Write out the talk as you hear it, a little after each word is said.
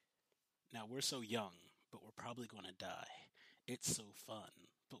Now we're so young, but we're probably going to die. It's so fun,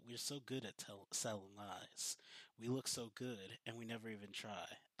 but we're so good at selling lies. We look so good, and we never even try.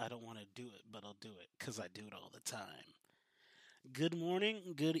 I don't want to do it, but I'll do it, 'cause I do it all the time. Good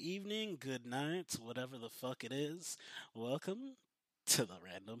morning, good evening, good night, whatever the fuck it is. Welcome to the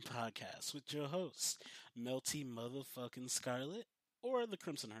Random Podcast with your hosts, Melty Motherfucking Scarlet, or the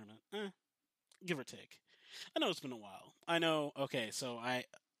Crimson Hermit. Give or take. I know it's been a while. I know. Okay, so I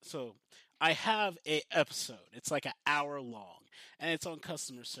have a episode. It's like an hour long, and it's on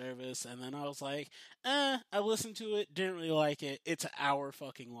customer service. And then I was like, I listened to it, didn't really like it. It's an hour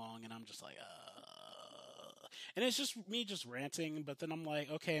fucking long, and I'm just like, and it's just me just ranting. But then I'm like,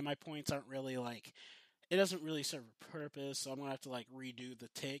 okay, my points aren't really like. It doesn't really serve a purpose, so I'm gonna have to like redo the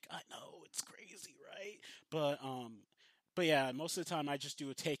take. I know it's crazy, right? But um, but yeah, most of the time I just do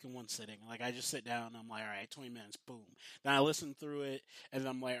a take in one sitting. Like I just sit down and I'm like, all right, 20 minutes, boom. Then I listen through it and then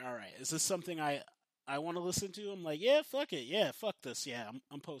I'm like, all right, is this something I want to listen to? I'm like, yeah, fuck it, yeah, fuck this, yeah,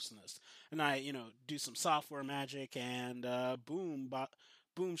 I'm posting this, and I do some software magic and boom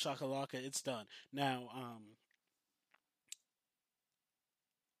shakalaka, it's done. Now,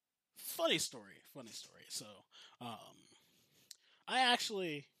 funny story. So, um, I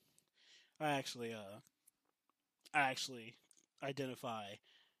actually, I actually, I actually identify.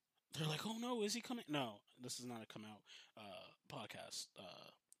 They're like, "Oh no, is he coming?" No, this is not a come out podcast.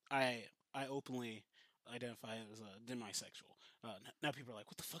 I openly identify as demisexual. Now people are like,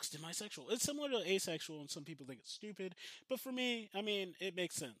 "What the fuck's demisexual?" It's similar to asexual, and some people think it's stupid. But for me, I mean, it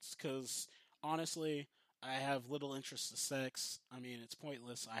makes sense because honestly, I have little interest in sex. I mean, it's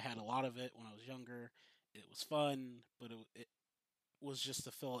pointless. I had a lot of it when I was younger. It was fun, but it was just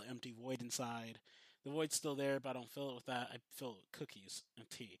to fill an empty void inside. The void's still there, but I don't fill it with that. I fill it with cookies and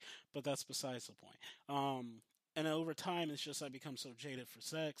tea. But that's besides the point. And over time, it's just I become so jaded for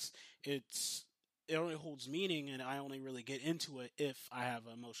sex. It only holds meaning, and I only really get into it if I have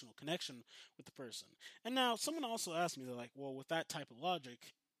an emotional connection with the person. And now, someone also asked me, they're like, "Well, with that type of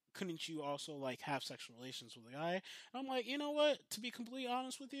logic, couldn't you also like have sexual relations with a guy?" And I'm like, you know what? To be completely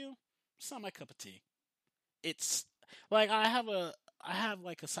honest with you, it's not my cup of tea. It's like I have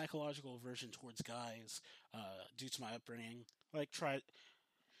like a psychological aversion towards guys due to my upbringing. Like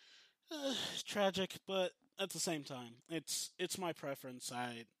tragic, but at the same time, it's my preference.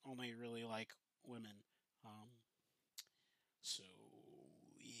 I only really like women. Um, so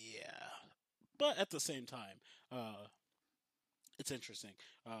yeah, but at the same time, uh, it's interesting.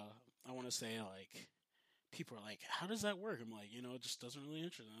 I want to say like people are like, "How does that work?" I'm like, it just doesn't really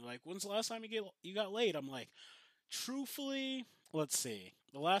interest me. Like, when's the last time you got laid? I'm like, truthfully, let's see.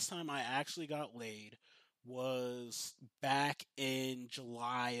 The last time I actually got laid was back in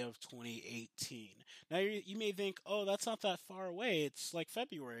July of 2018. Now you may think, oh, that's not that far away. It's like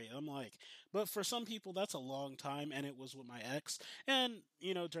February. I'm like, but for some people, that's a long time, and it was with my ex. And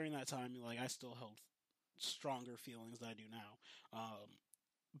during that time, like I still held stronger feelings than I do now.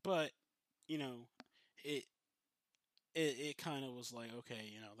 But you know, it it kind of was like,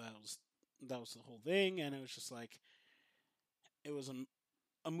 okay, that was the whole thing, and it was just like it was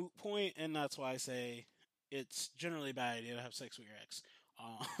a moot point, and that's why I say it's generally a bad idea to have sex with your ex.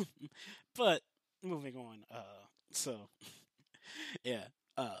 Um, but moving on. So yeah.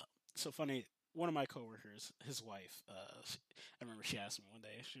 So funny. One of my coworkers, his wife, I remember she asked me one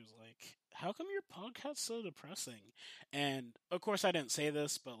day. She was like, "How come your podcast's so depressing?" And of course, I didn't say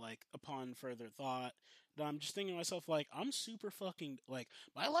this, but like upon further thought, I'm just thinking to myself, like, I'm super fucking like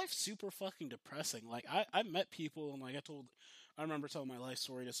my life's super fucking depressing. Like, I met people and like I remember telling my life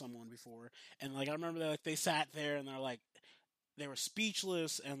story to someone before, and like I remember that like they sat there and they're like they were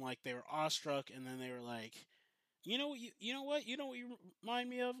speechless and like they were awestruck, and then they were like, you know what you remind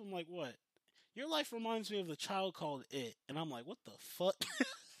me of? I'm like, what? Your life reminds me of the child called It, and I'm like, what the fuck?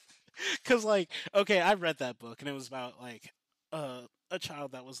 Because like, okay, I read that book, and it was about like a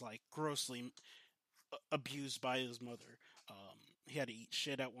child that was like grossly abused by his mother. He had to eat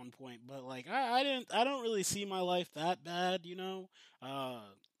shit at one point, but like, I don't really see my life that bad.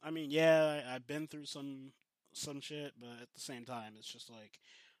 I mean, yeah, I've been through some shit, but at the same time, it's just like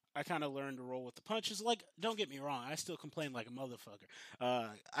I kind of learned to roll with the punches. Like, don't get me wrong, I still complain like a motherfucker.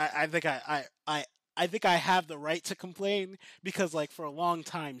 I think I think I have the right to complain because, like, for a long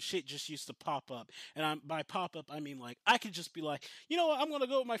time, shit just used to pop up, and by pop up, I mean like I could just be like, you know what, I'm gonna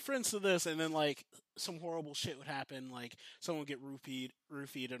go with my friends to this, and then like some horrible shit would happen, like someone would get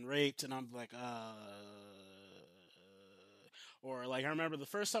roofied, and raped, and I'm like, or like I remember the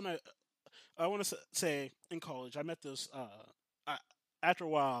first time I want to say in college, I met this. after a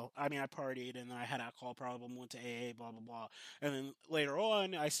while, I mean, I partied and I had an alcohol problem, went to AA, blah blah blah, and then later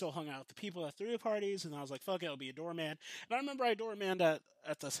on, I still hung out with the people that threw the parties, and I was like, fuck it, I'll be a doorman. And I remember I doormanned at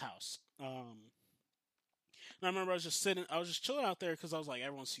this house. And I remember I was just chilling out there because I was like,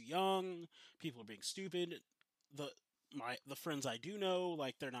 everyone's too young, people are being stupid. The friends I do know,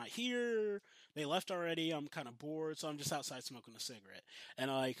 like they're not here, they left already. I'm kind of bored, so I'm just outside smoking a cigarette. And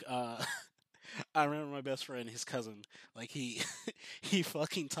I remember my best friend, his cousin, like he he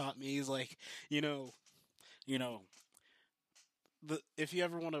fucking taught me. He's like, you know, you know, if you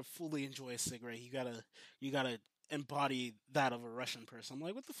ever want to fully enjoy a cigarette, you gotta embody that of a Russian person. I'm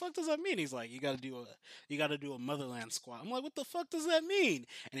like, what the fuck does that mean? He's like, you gotta do a motherland squat. I'm like, what the fuck does that mean?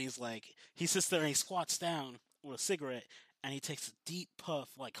 And he's like, he sits there and he squats down with a cigarette and he takes a deep puff,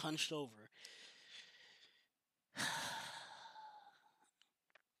 like hunched over.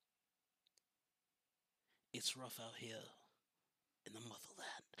 It's rough out here in the motherland.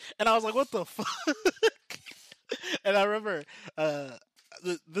 And I was like, what the fuck? And I remember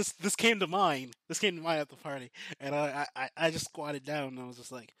this came to mind. This came to mind at the party, and I just squatted down and I was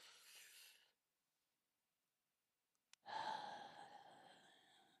just like,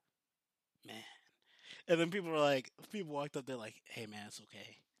 man. And then people walked up, they're like, hey man, it's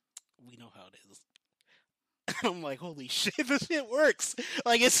okay. We know how it is. I'm like, holy shit, this shit works.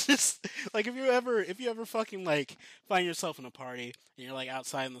 Like, it's just like if you ever fucking like find yourself in a party and you're like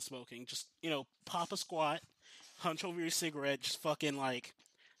outside in the smoking, just pop a squat, hunch over your cigarette, just fucking like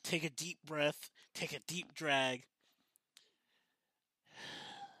take a deep breath, take a deep drag,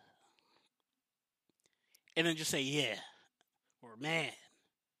 and then just say yeah or man.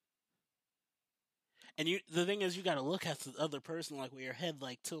 And the thing is, you got to look at the other person like with your head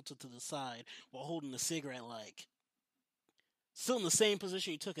like tilted to the side while holding the cigarette, like still in the same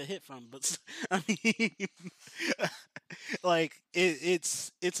position you took a hit from. But I mean, like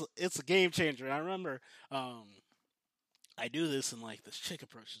it's a game changer. And I remember I do this and like this chick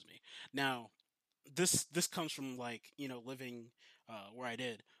approaches me. Now this comes from like living where I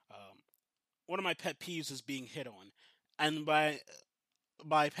did. One of my pet peeves is being hit on, and by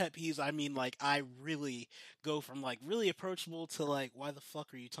pet peeves I mean like I really go from like really approachable to like why the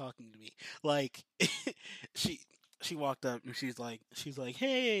fuck are you talking to me? Like she she walked up and she's like,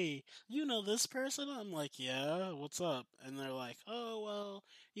 hey, you know this person? I'm like, yeah, what's up? And they're like, oh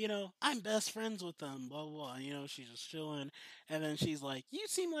well, I'm best friends with them, blah blah blah. She's just chilling, and then she's like, you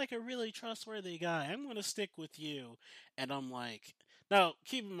seem like a really trustworthy guy. I'm gonna stick with you. And I'm like, now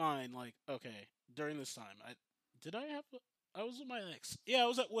keep in mind, like, okay, during this time, did I have I was with my ex. Yeah, I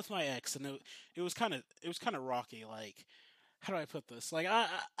was with my ex, and it was kind of rocky. Like, how do I put this? Like,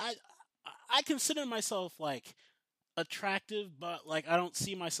 I consider myself like attractive, but like I don't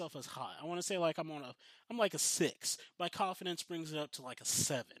see myself as hot. I want to say like I'm like a 6. My confidence brings it up to like a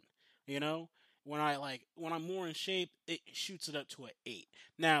 7. You know, when I'm more in shape, it shoots it up to an 8.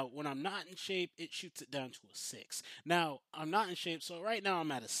 Now when I'm not in shape, it shoots it down to a 6. Now I'm not in shape, so right now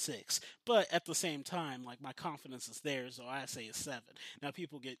I'm at a 6. But at the same time, like my confidence is there, so I say a 7. Now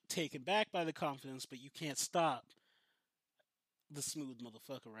people get taken back by the confidence, but you can't stop the smooth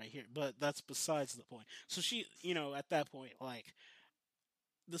motherfucker right here. But that's besides the point. So she, at that point, like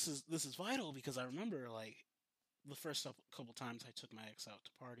this is vital because I remember like the first couple times I took my ex out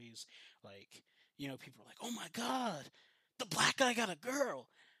to parties, like people were like, "Oh my god, the black guy got a girl."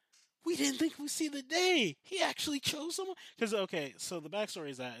 We didn't think we'd see the day. He actually chose someone. Because okay, so the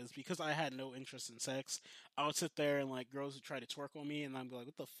backstory is because I had no interest in sex. I would sit there and like girls would try to twerk on me, and I'm like,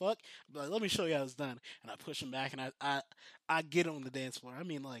 "What the fuck?" I'd be like, "Let me show you how it's done." And I push them back, and I get on the dance floor. I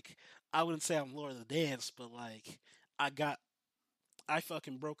mean, like I wouldn't say I'm Lord of the Dance, but like I got I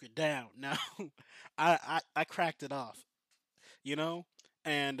fucking broke it down. Now I cracked it off, you know,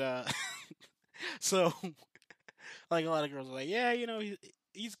 and so like a lot of girls are like, yeah,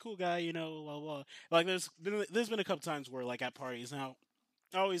 he's a cool guy, blah blah. Like there's been a couple times where like at parties now,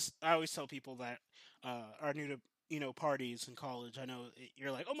 I always tell people that are new to parties in college. I know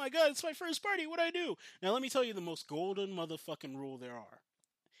you're like, oh my god, it's my first party. What do I do? Now let me tell you the most golden motherfucking rule there are.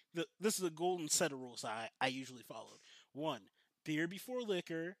 This is a golden set of rules I usually followed. One, beer before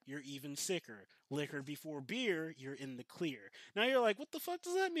liquor, you're even sicker. Liquor before beer, you're in the clear. Now you're like, what the fuck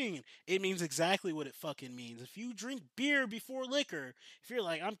does that mean? It means exactly what it fucking means. If you drink beer before liquor, if you're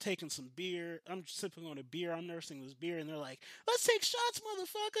like, I'm taking some beer, I'm sipping on a beer, I'm nursing this beer, and they're like, let's take shots,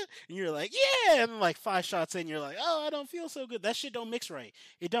 motherfucker. And you're like, yeah. And then like 5 shots in, you're like, oh, I don't feel so good. That shit don't mix right.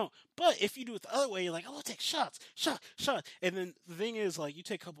 It don't. But if you do it the other way, you're like, oh, I'll take shots, shot. And then the thing is, like, you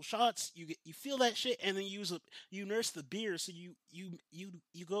take a couple shots, you feel that shit, and then you nurse the beer, so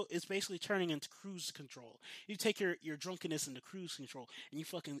you go. It's basically turning into cruise control. You take your drunkenness into cruise control, and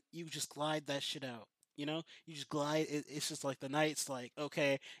you just glide that shit out. You just glide. It's just like the night's like,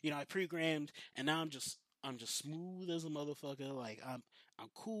 okay, I pre-grammed, and now I'm just smooth as a motherfucker. Like I'm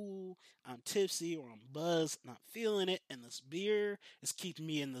cool, I'm tipsy, or I'm buzzed, and I'm feeling it, and this beer is keeping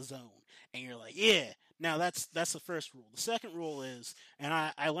me in the zone. And you're like, yeah. Now that's the first rule. The second rule is, and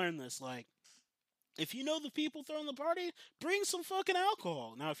I learned this, like, if you know the people throwing the party, bring some fucking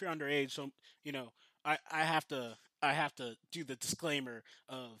alcohol. Now, if you're underage, so you know, I have to do the disclaimer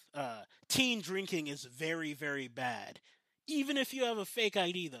of teen drinking is very, very bad, even if you have a fake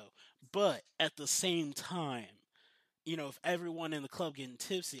ID though. But at the same time, if everyone in the club getting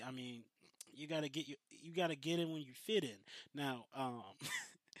tipsy, I mean, you gotta get in when you fit in. Now,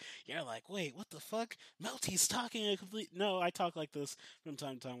 you're like, wait, what the fuck? Melty's talking a complete. No, I talk like this from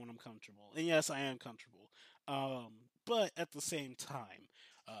time to time when I'm comfortable, and yes, I am comfortable. But at the same time,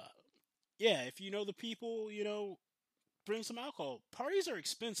 uh, yeah, if you know the people, bring some alcohol. Parties are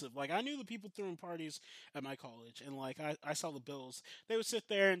expensive. Like, I knew the people throwing parties at my college, and like I saw the bills. They would sit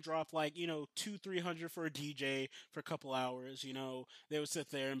there and drop like, 200-300 for a DJ for a couple hours. They would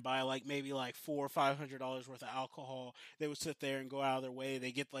sit there and buy like maybe like $400-500 worth of alcohol. They would sit there and go out of their way.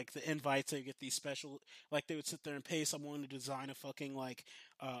 They get like the invites. They get these special, like, they would sit there and pay someone to design a fucking like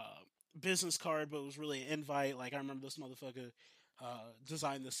business card, but it was really an invite. Like, I remember this motherfucker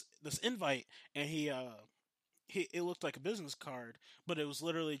designed this invite, and it looked like a business card, but it was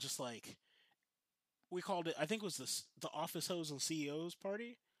literally just like, we called it, I think it was the office hoes and CEOs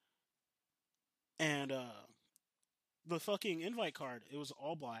party, and the fucking invite card, it was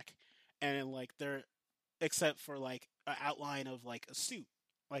all black, and like there, except for like an outline of like a suit,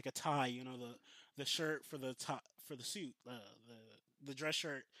 like a tie, the shirt for the top for the suit, the dress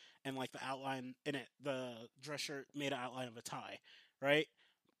shirt, and like the outline in it, the dress shirt made an outline of a tie, right?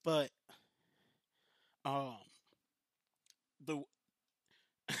 But um the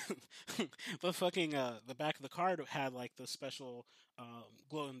the fucking the back of the card had like the special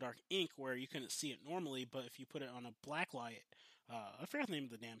glow in the dark ink where you couldn't see it normally, but if you put it on a black light, I forgot the name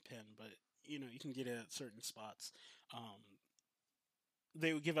of the damn pen, but you can get it at certain spots. Um,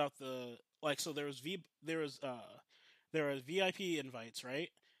 they would give out the, like, so there was VIP invites, right?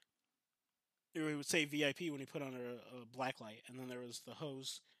 It would say VIP when you put on a black light, and then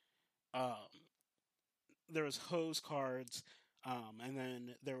um, there was hose cards, and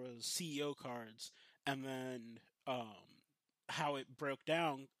then there was CEO cards, and then how it broke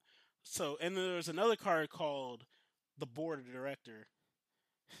down. So, and then there was another card called the board of director,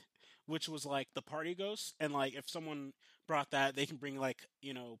 which was like the party ghost, and like if someone brought that, they can bring like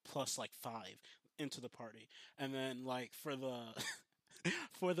plus like five into the party, and then like for the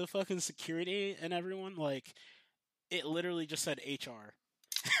for the fucking security and everyone, like it literally just said HR.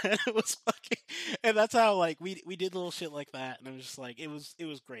 It was fucking, and that's how like we did little shit like that, and it was just like it was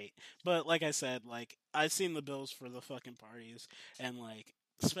great. But like I said, like I've seen the bills for the fucking parties, and like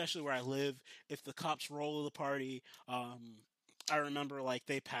especially where I live, if the cops roll to the party, I remember like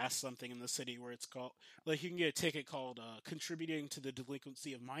they passed something in the city where it's called, like, you can get a ticket called contributing to the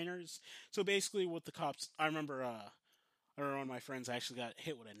delinquency of minors. So basically, what the cops, I remember one of my friends actually got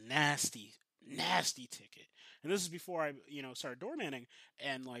hit with a nasty, nasty ticket. And this is before I, started doormanning.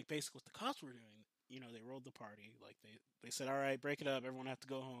 And like basically what the cops were doing, they rolled the party. Like they said, all right, break it up. Everyone have to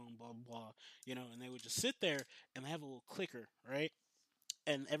go home, blah, blah, blah. And they would just sit there and they have a little clicker, right?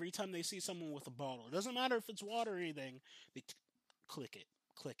 And every time they see someone with a bottle, it doesn't matter if it's water or anything, they click it.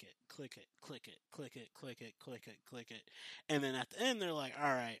 Click it, click it, click it, click it, click it, click it, click it. And then at the end, they're like,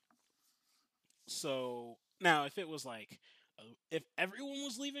 all right, so now, if it was like, if everyone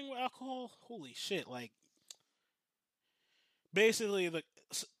was leaving with alcohol, holy shit! Like, basically,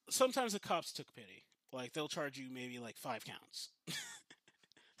 sometimes the cops took pity. Like, they'll charge you maybe like 5 counts.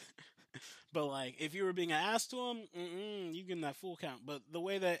 But like, if you were being an ass to them, you get that full count. But the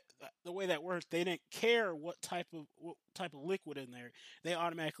way that worked, they didn't care what type of liquid in there. They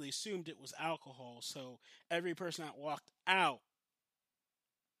automatically assumed it was alcohol. So every person that walked out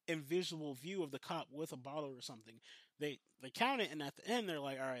in visual view of the cop with a bottle or something, they count it, and at the end they're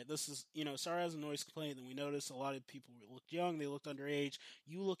like, all right, this is, sorry as a noise complaint. And we noticed a lot of people looked young, they looked underage,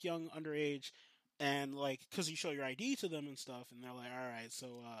 you look young underage, and like, because you show your ID to them and stuff, and they're like, all right,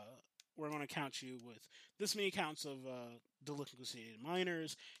 so we're going to count you with this many counts of delinquency in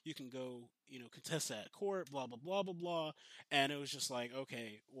minors. You can go, contest that at court, blah blah blah blah blah. And it was just like,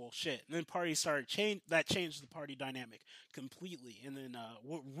 okay, well, shit. And then parties started change. That changed the party dynamic completely. And then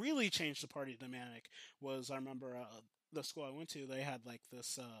what really changed the party dynamic was, I remember the school I went to, they had like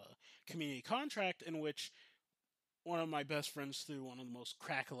this community contract in which one of my best friends threw one of the most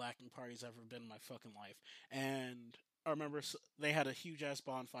crack-a-lacking parties I've ever been in my fucking life. And I remember they had a huge ass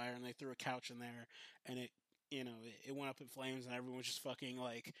bonfire and they threw a couch in there, and it went up in flames, and everyone was just fucking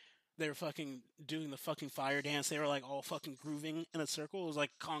like. They were fucking doing the fucking fire dance. They were like all fucking grooving in a circle. It was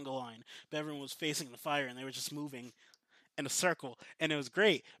like conga line, but everyone was facing the fire and they were just moving in a circle, and it was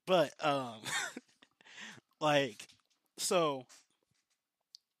great. But like, so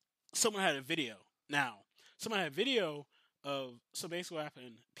someone had a video. Now, someone had a video of so basically what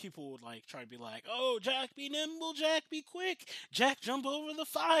happened. People would like try to be like, "Oh, Jack, be nimble, Jack, be quick, Jack, jump over the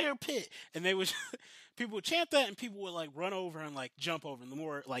fire pit," and they would people would chant that, and people would like run over and like jump over. And the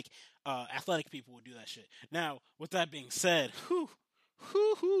more like athletic people would do that shit. Now, with that being said,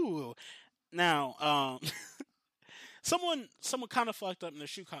 whoo. Now, someone kind of fucked up and their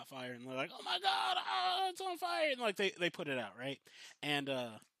shoe caught fire, and they're like, "Oh my god, it's on fire!" And like they put it out, right? And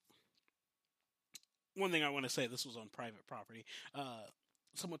one thing I want to say, this was on private property.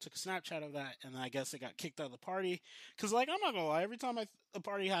 Someone took a Snapchat of that, and I guess they got kicked out of the party. Because, like, I'm not gonna lie, every time a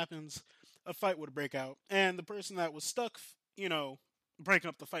party happens, a fight would break out, and the person that was stuck, breaking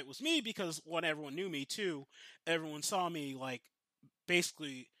up the fight was me because one, everyone knew me. Two, everyone saw me like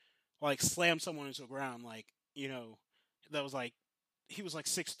basically like slam someone into the ground, like that was like he was like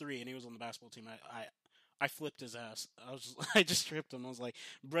 6'3" and he was on the basketball team. I flipped his ass. I just tripped him. I was like,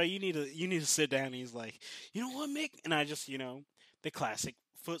 "Bro, you need to sit down." And he's like, "You know what, Mick?" And I just, the classic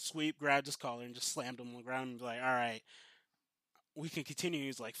foot sweep, grabbed his collar and just slammed him on the ground and be like, "All right, we can continue."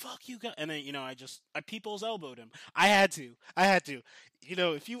 He's like, "Fuck you, guys." And then, I people's elbowed him. I had to.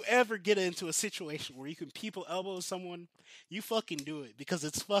 If you ever get into a situation where you can people elbow someone, you fucking do it because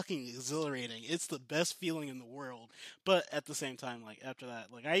it's fucking exhilarating. It's the best feeling in the world. But at the same time, like after that,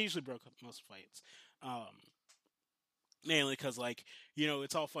 like I usually broke up most fights. Mainly because, like,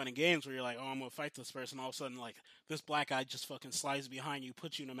 it's all fun and games where you're like, "Oh, I'm gonna fight this person." All of a sudden, like, this black guy just fucking slides behind you,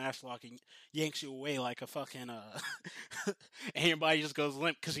 puts you in a match lock, and yanks you away like a fucking, and your body just goes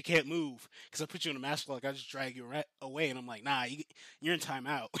limp because you can't move. Because I put you in a match lock, I just drag you away, and I'm like, "Nah, you're in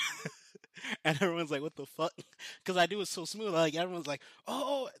timeout." And everyone's like, "What the fuck?" Because I do it so smooth. Like, everyone's like,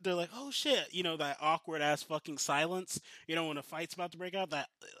 "Oh," they're like, "Oh shit." That awkward ass fucking silence. When a fight's about to break out, that,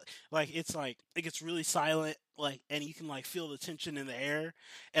 like, it's like, it gets really silent, like, and you can, like, feel the tension in the air.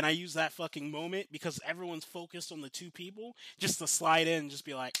 And I use that fucking moment because everyone's focused on the two people just to slide in and just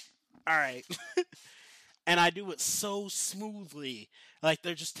be like, "All right." And I do it so smoothly. Like,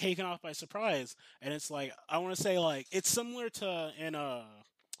 they're just taken off by surprise. And it's like, I want to say, like, it's similar to in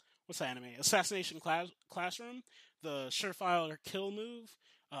what's that anime? Assassination Classroom, the surefire kill move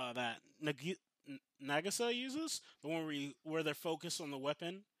that Nagisa uses, the one where they're focused on the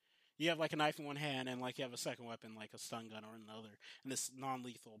weapon. You have like a knife in one hand, and like you have a second weapon, like a stun gun or another, and it's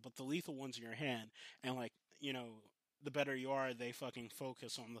non-lethal. But the lethal one's in your hand, and like the better you are, they fucking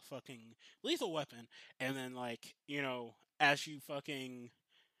focus on the fucking lethal weapon, and then like as you fucking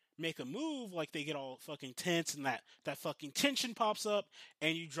make a move, like they get all fucking tense, and that fucking tension pops up,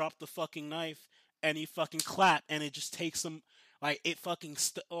 and you drop the fucking knife, and you fucking clap, and it just takes them, like it fucking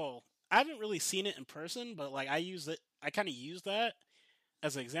oh, I haven't really seen it in person, but like I kind of use that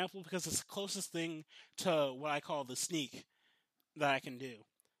as an example because it's the closest thing to what I call the sneak that I can do,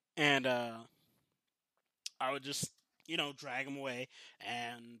 and I would just drag them away,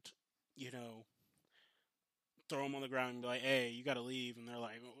 and you know throw them on the ground and be like, "Hey, you gotta leave," and they're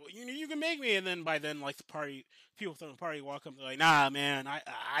like, well, you can make me," and then by then, like, the party people from the party walk up, they're like, "Nah, man,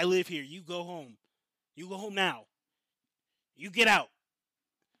 I live here. You go home. You go home now. You get out.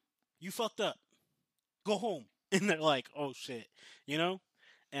 You fucked up. Go home." And they're like, "Oh shit," you know,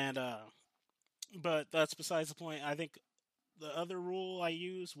 and but that's besides the point. I think the other rule I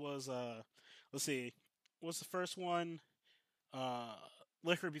used was let's see, what's the first one? uh,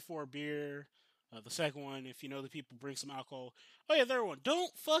 Liquor before beer. The second one, if you know the people, bring some alcohol. Oh yeah, third one,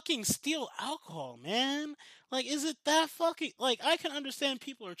 don't fucking steal alcohol, man. Like, is it that fucking like? I can understand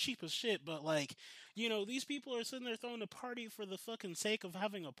people are cheap as shit, but like, these people are sitting there throwing a party for the fucking sake of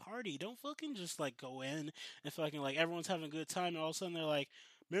having a party. Don't fucking just like go in and fucking like everyone's having a good time, and all of a sudden they're like,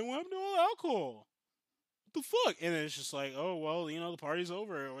 "Man, what happened to all the alcohol? The fuck?" And then it's just like, "Oh well, the party's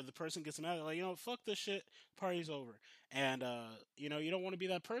over," or the person gets mad, they're like, "Fuck this shit, party's over." And you don't want to be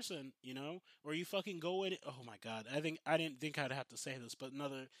that person, or you fucking go in. Oh my god, I didn't think I'd have to say this, but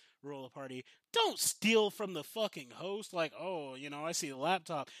another rule of party: don't steal from the fucking host. Like, "Oh, I see the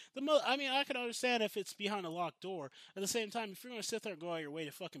laptop." I mean, I can understand if it's behind a locked door. At the same time, if you're gonna sit there and go out your way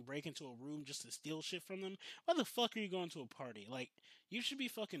to fucking break into a room just to steal shit from them, why the fuck are you going to a party? Like, you should be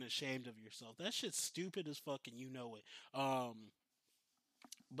fucking ashamed of yourself. That shit's stupid as fuck, and you know it.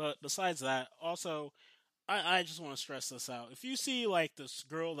 But besides that, also, I just want to stress this out. If you see like this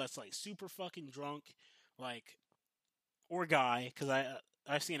girl that's like super fucking drunk, like or guy, because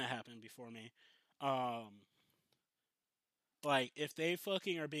I've seen it happen before me. Um, like if they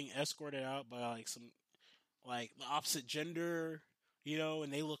fucking are being escorted out by like some like the opposite gender,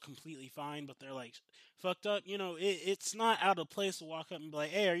 and they look completely fine, but they're like fucked up. It's not out of place to walk up and be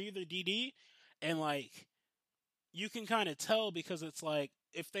like, "Hey, are you the DD?" And like you can kind of tell because it's like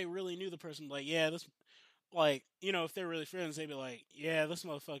if they really knew the person, like, yeah, this like if they're really friends, they'd be like, yeah, this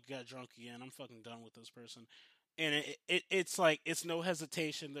motherfucker got drunk again. I'm fucking done with this person. And it's like it's no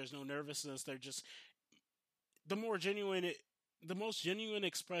hesitation. There's no nervousness. They're just the more genuine the most genuine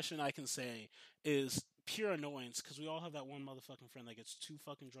expression I can say is pure annoyance because we all have that one motherfucking friend that gets too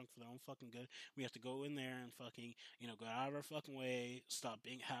fucking drunk for their own fucking good. We have to go in there and fucking go out of our fucking way, stop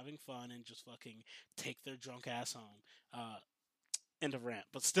being having fun, and just fucking take their drunk ass home. End of rant.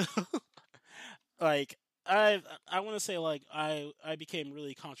 But still, like I want to say like I became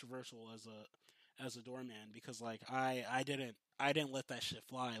really controversial as a doorman because like I didn't let that shit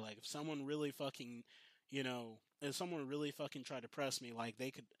fly. Like if someone really fucking if someone really fucking tried to press me, like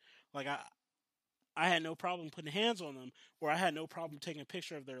they could, like I had no problem putting hands on them, or I had no problem taking a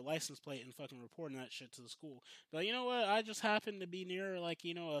picture of their license plate and fucking reporting that shit to the school. But you know what? I just happened to be near, like,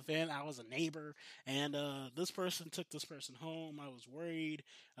 a event. I was a neighbor, and this person took this person home. I was worried.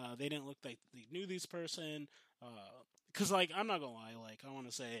 They didn't look like they knew this person. Because, like, I'm not gonna lie. Like, I want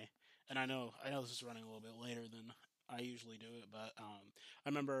to say, and I know this is running a little bit later than I usually do it, but I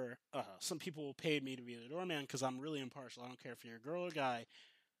remember some people paid me to be the doorman because I'm really impartial. I don't care if you're a girl or guy.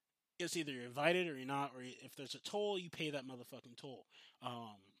 It's either you're invited or you're not, or if there's a toll, you pay that motherfucking toll.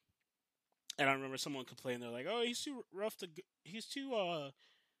 Um, and I remember someone complained, they're like, "Oh, he's too rough to, he's too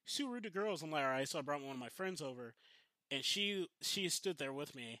rude to girls." I'm like, "All right." So I brought one of my friends over, and she stood there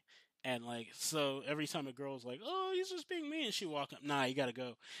with me, and like, so every time a girl was like, "Oh, he's just being mean," and she walk up, "Nah, you gotta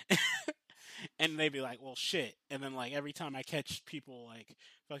go," and they'd be like, "Well, shit," and then like every time I catch people like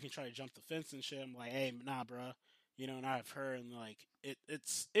fucking try to jump the fence and shit, I'm like, "Hey, nah, bruh." And I've heard, and like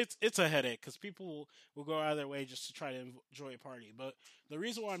it's a headache because people will go out of their way just to try to enjoy a party. But the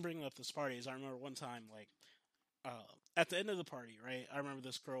reason why I'm bringing up this party is I remember one time like at the end of the party, right? I remember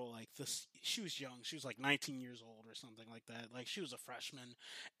this girl, like this. She was young. She was like 19 years old or something like that. Like she was a freshman,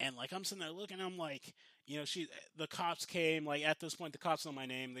 and like I'm sitting there looking. I'm like, the cops came. Like at this point, the cops know my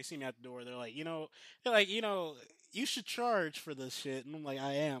name. They see me at the door. They're like, they're like, you should charge for this shit. And I'm like,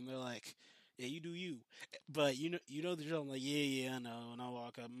 I am. They're like, yeah, you do you. But you know the drill. I'm like, yeah, I know. And I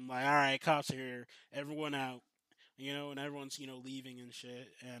walk up. I'm like, all right, cops are here. Everyone out. And everyone's leaving and shit.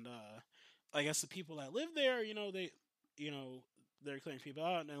 And I guess the people that live there, you know, they're clearing people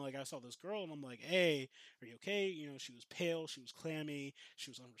out, and then like I saw this girl, and I'm like, "Hey, are you okay?" She was pale, she was clammy,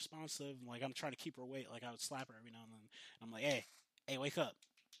 she was unresponsive. And, like I'm trying to keep her weight, like I would slap her every now and then. I'm like, "Hey, wake up!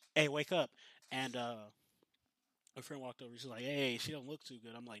 Hey, wake up!" And my friend walked over. She's like, "Hey, she don't look too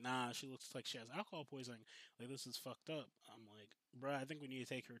good." I'm like, "Nah, she looks like she has alcohol poisoning. Like this is fucked up." I'm like, "Bruh, I think we need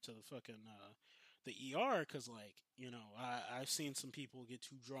to take her to the fucking the ER because like I've seen some people get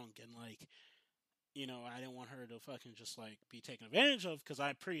too drunk and like." I didn't want her to fucking just like be taken advantage of because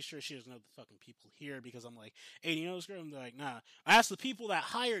I'm pretty sure she doesn't know the fucking people here because I'm like, hey, do you know this girl? And they're like, nah. I asked the people that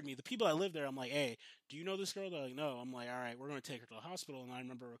hired me, the people that live there, I'm like, hey, do you know this girl? They're like, no. I'm like, all right, we're going to take her to the hospital. And I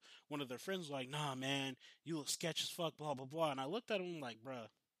remember one of their friends was like, nah, man, you look sketch as fuck, blah, blah, blah. And I looked at him like, bruh.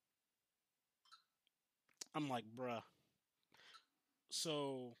 I'm like, bruh.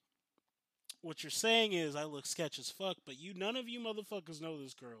 So what you're saying is I look sketch as fuck, but none of you motherfuckers know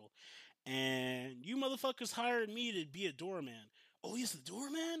this girl. And you motherfuckers hired me to be a doorman. Oh, he's the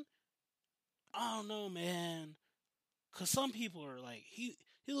doorman? I don't know, man. Cause some people are like, he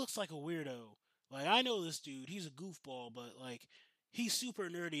looks like a weirdo. Like I know this dude, he's a goofball, but like he's super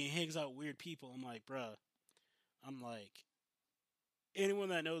nerdy and hangs out with weird people. I'm like, bruh. I'm like, anyone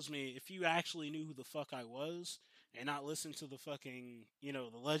that knows me, if you actually knew who the fuck I was and not listen to the fucking, the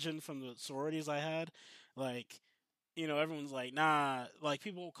legend from the sororities I had, like, everyone's like, nah, like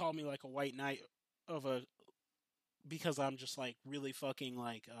people will call me like a white knight of a because I'm just like really fucking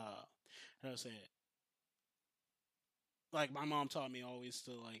like how do I say it? Like my mom taught me always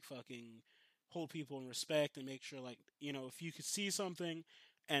to like fucking hold people in respect and make sure like if you could see something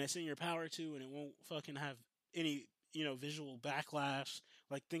and it's in your power to and it won't fucking have any visual backlash,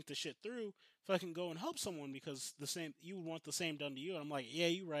 like think the shit through, fucking go and help someone because the same you would want the same done to you. And I'm like, yeah,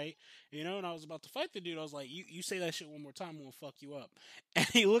 you right. And I was about to fight the dude. I was like, you say that shit one more time, I'm gonna fuck you up. And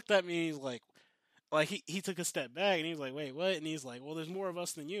he looked at me and he's like he took a step back and he was like, wait, what? And he's like, well, there's more of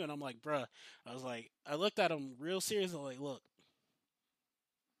us than you. And I'm like, bruh. I was like, I looked at him real serious. I'm like, look,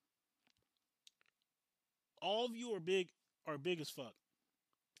 all of you are big as fuck.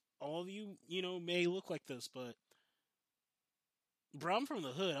 All of you, may look like this, but bro, I'm from the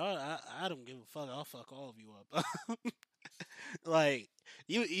hood. I don't give a fuck. I'll fuck all of you up. Like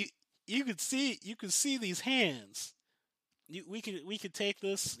you you could see these hands. We could take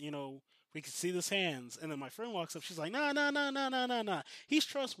this. We could see this hands. And then my friend walks up. She's like, nah, nah, nah, nah, nah, nah, nah. He's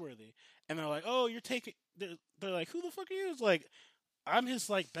trustworthy. And they're like, oh, you're taking. They're like, who the fuck are you? It's like, I'm his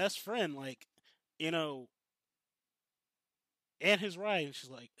like best friend. Like, you know, and his ride. And she's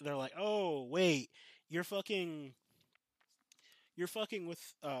like, they're like, oh wait, you're fucking you're fucking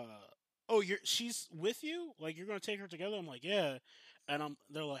with oh she's with you, like you're gonna take her together. I'm like, yeah. And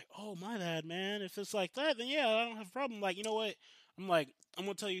they're like, oh my bad, man, if it's like that then yeah, I don't have a problem. Like, you know what, I'm like, I'm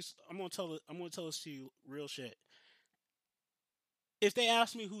gonna tell you, I'm gonna tell this to you real shit. If they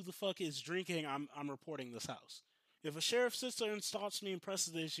ask me who the fuck is drinking, I'm reporting this house. If a sheriff sits there and stops me and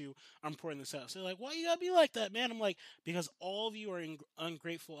presses the issue, I'm reporting this house. They're like, why you gotta be like that, man? I'm like, because all of you are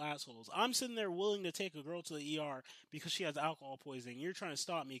ungrateful assholes. I'm sitting there willing to take a girl to the ER because she has alcohol poisoning. You're trying to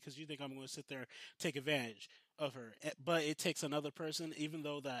stop me because you think I'm going to sit there and take advantage of her. But it takes another person, even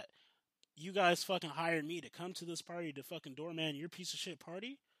though that you guys fucking hired me to come to this party to fucking doorman your piece of shit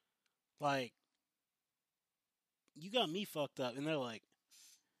party. Like, you got me fucked up. And they're like,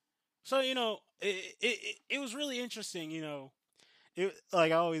 so it was really interesting. It,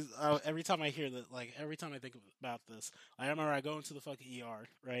 like, every time I hear that, like every time I think about this, I remember I go into the fucking ER,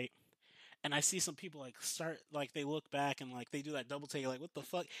 right, and I see some people like start, like they look back and like they do that double take, like what the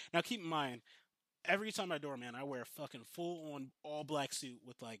fuck. Now keep in mind, every time I doorman, I wear a fucking full on all black suit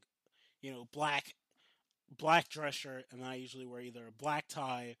with like black dress shirt, and then I usually wear either a black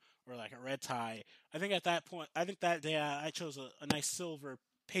tie or like a red tie. I think at that point, I think that day I chose a nice silver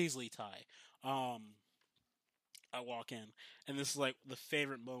paisley tie. Um, I walk in, and this is like the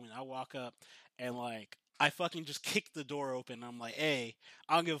favorite moment. I walk up, and like I fucking just kick the door open. I'm like, "Hey,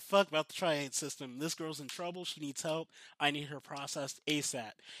 I don't give a fuck about the triade system. This girl's in trouble. She needs help. I need her processed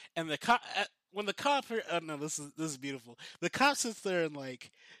ASAP." And the cop, when the cop, no, this is beautiful. The cop sits there and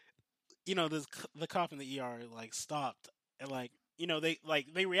like, the cop in the ER like stopped and like.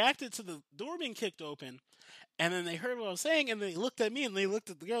 They reacted to the door being kicked open, and then they heard what I was saying, and they looked at me, and they looked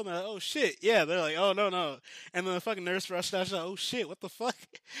at the girl, and they're like, "Oh shit, yeah." They're like, "Oh no, no," and then the fucking nurse rushed out. She's like, "Oh shit, what the fuck?"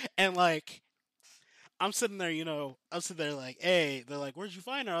 And like, I'm sitting there, I'm sitting there like, "Hey," they're like, "Where'd you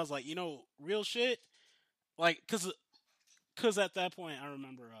find her?" I was like, real shit, like, cause at that point, I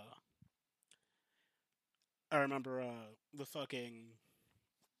remember, the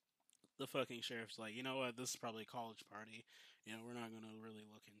fucking sheriff's like, you know what, this is probably a college party. We're not gonna really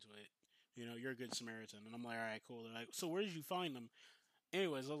look into it. You're a good Samaritan, and I'm like, all right, cool. They're like, so where did you find them?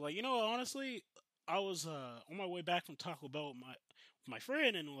 Anyways, I was like, honestly, I was on my way back from Taco Bell with my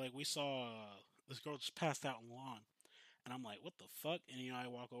friend, and like we saw this girl just passed out on the lawn, and I'm like, what the fuck? And I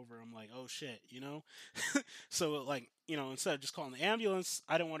walk over, I'm like, oh shit. So like, instead of just calling the ambulance,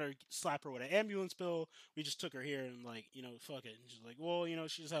 I don't want to slap her with an ambulance bill. We just took her here and like, fuck it. And she's like, well,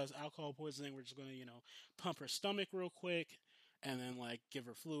 she just has alcohol poisoning. We're just gonna, pump her stomach real quick, and then like give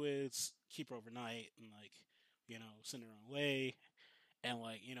her fluids, keep her overnight, and like, send her on her way. And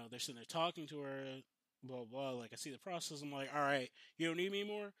like, they're sitting there talking to her, blah blah. Like I see the process. I'm like, all right, you don't need me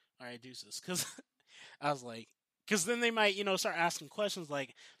more. All right, deuces. Because I was like, because then they might, start asking questions.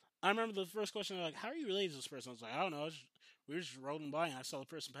 Like, I remember the first question, they're like, "How are you related to this person?" I was like, "I don't know. We were just rolling by, and I saw the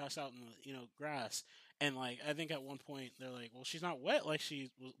person pass out in the, grass." And like, I think at one point they're like, "Well, she's not wet, like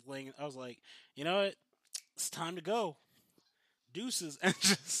she was laying." I was like, "You know what? It's time to go, deuces." And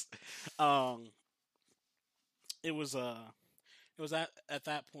just, it was it was at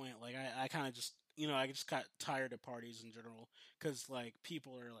that point, like I kind of just, I just got tired of parties in general, because like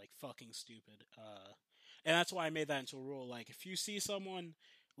people are like fucking stupid, and that's why I made that into a rule. Like if you see someone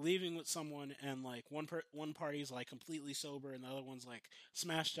leaving with someone, and like one party's like completely sober and the other one's like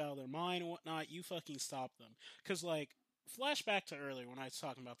smashed out of their mind and whatnot, you fucking stop them. Because like, flashback to earlier when I was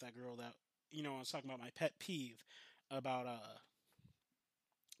talking about that girl that, I was talking about my pet peeve about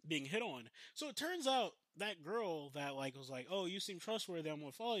being hit on. So it turns out that girl that like was like, "Oh, you seem trustworthy. I'm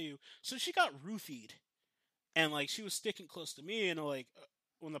gonna follow you." So she got roofied, and like she was sticking close to me. And like,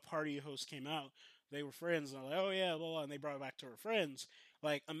 when the party host came out, they were friends, and I'm like, "Oh yeah, blah blah," and they brought it back to her friends.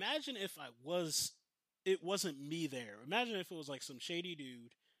 Like, imagine if it wasn't me there. Imagine if it was like some shady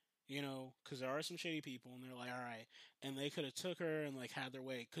dude. Because there are some shady people, and they're like, all right, and they could have took her and like had their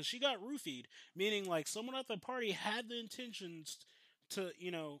way, because she got roofied, meaning like someone at the party had the intentions to,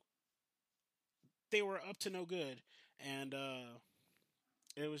 they were up to no good. And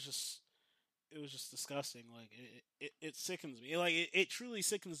it was just disgusting. Like it sickens me. Like it truly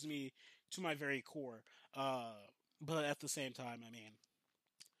sickens me to my very core. But at the same time, I mean,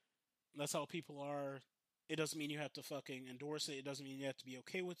 that's how people are. It doesn't mean you have to fucking endorse it. It doesn't mean you have to be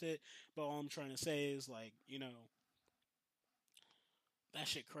okay with it. But all I'm trying to say is, like, that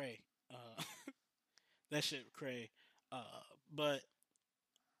shit cray. That shit cray. But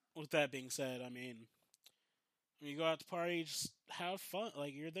with that being said, I mean, when you go out to party, just have fun.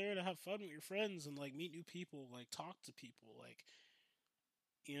 Like, you're there to have fun with your friends and, like, meet new people, like, talk to people. Like,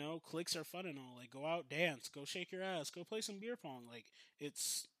 clicks are fun and all. Like, go out, dance, go shake your ass, go play some beer pong. Like,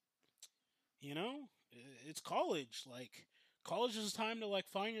 it's college. Like, college is time to, like,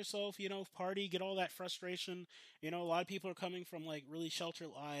 find yourself, party, get all that frustration. A lot of people are coming from, like, really sheltered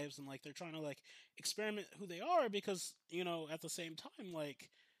lives, and, like, they're trying to, like, experiment who they are because, at the same time,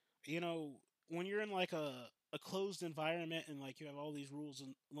 like, when you're in, like, a closed environment and, like, you have all these rules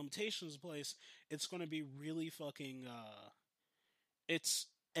and limitations in place, it's going to be really fucking it's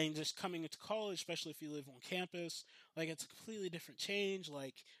and just coming into college, especially if you live on campus, like, it's a completely different change.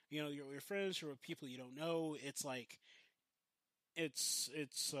 Like, you're with your friends, you're with people you don't know. It's like, it's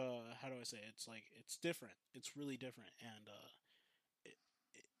how do I say it? It's like, it's different. It's really different, and it,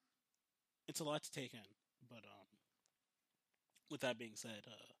 it, it's a lot to take in. But with that being said,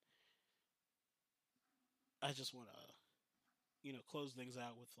 I just want to close things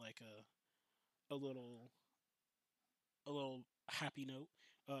out with, like, a little a little happy note.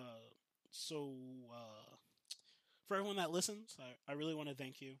 Uh, so for everyone that listens, I really want to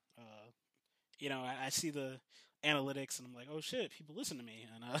thank you. I see the analytics and I'm like, oh shit, people listen to me,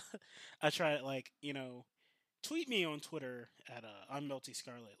 and I try to, like, tweet me on Twitter at I'm Melty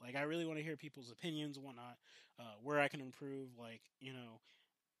Scarlet. Like, I really want to hear people's opinions and whatnot, where I can improve. Like,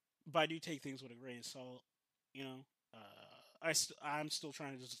 but I do take things with a grain of salt. You know, I'm still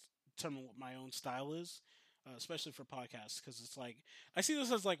trying to just determine what my own style is, especially for podcasts, because it's like, I see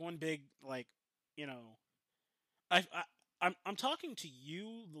this as, like, one big, like, you know I I'm talking to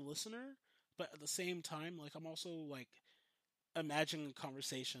you, the listener, but at the same time, like, I'm also, like, imagining a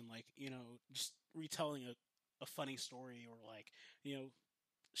conversation, like, just retelling a funny story, or, like, you know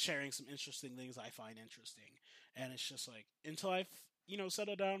sharing some interesting things I find interesting. And it's just like, until I've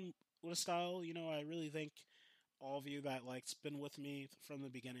settled down with a style, I really thank all of you that, like's been with me from the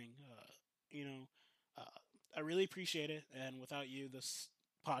beginning. You know, uh, I really appreciate it, and without you, this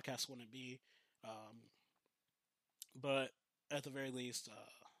podcast wouldn't be. Um, but at the very least,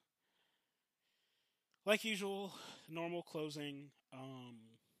 like usual, normal closing.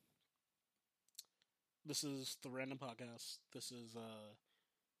 This is the Random Podcast. This is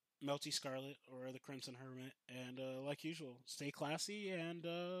Melty Scarlet, or the Crimson Hermit, and like usual, stay classy, and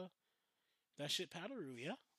that shit Padaroo, yeah?